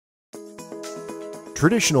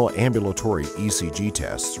Traditional ambulatory ECG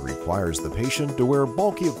tests requires the patient to wear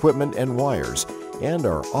bulky equipment and wires and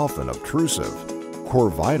are often obtrusive.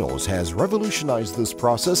 CorVitals has revolutionized this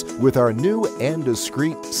process with our new and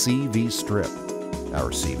discreet CV strip. Our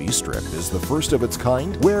CV strip is the first of its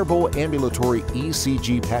kind wearable ambulatory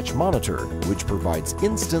ECG patch monitor, which provides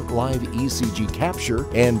instant live ECG capture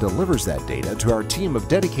and delivers that data to our team of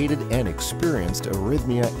dedicated and experienced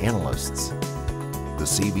arrhythmia analysts. The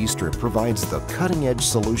CV strip provides the cutting-edge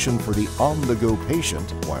solution for the on-the-go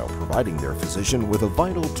patient while providing their physician with a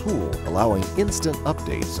vital tool allowing instant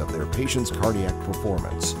updates of their patient's cardiac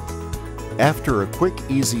performance. After a quick,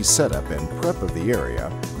 easy setup and prep of the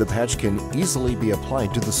area, the patch can easily be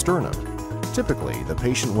applied to the sternum. Typically, the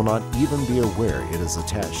patient will not even be aware it is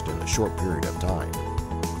attached in a short period of time.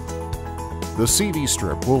 The CV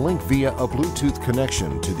strip will link via a Bluetooth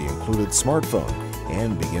connection to the included smartphone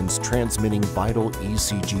and begins transmitting vital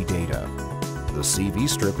ECG data. The CV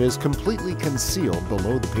strip is completely concealed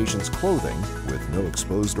below the patient's clothing with no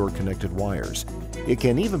exposed or connected wires. It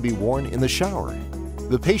can even be worn in the shower.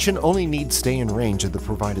 The patient only needs stay in range of the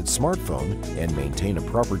provided smartphone and maintain a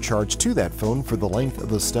proper charge to that phone for the length of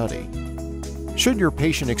the study. Should your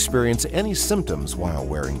patient experience any symptoms while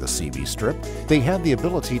wearing the CV strip, they have the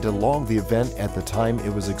ability to log the event at the time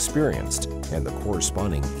it was experienced, and the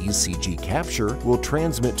corresponding ECG capture will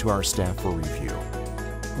transmit to our staff for review.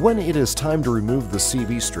 When it is time to remove the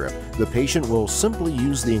CV strip, the patient will simply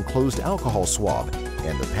use the enclosed alcohol swab,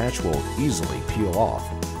 and the patch will easily peel off.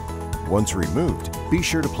 Once removed, be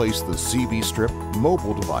sure to place the CV strip,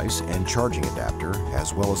 mobile device, and charging adapter,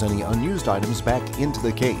 as well as any unused items back into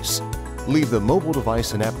the case. Leave the mobile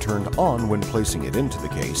device and app turned on when placing it into the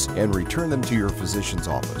case and return them to your physician's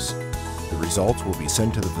office. The results will be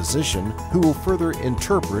sent to the physician, who will further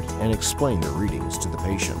interpret and explain the readings to the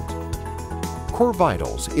patient.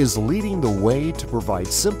 CorVitals is leading the way to provide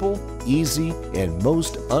simple, easy, and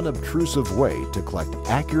most unobtrusive way to collect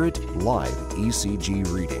accurate live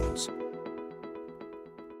ECG readings.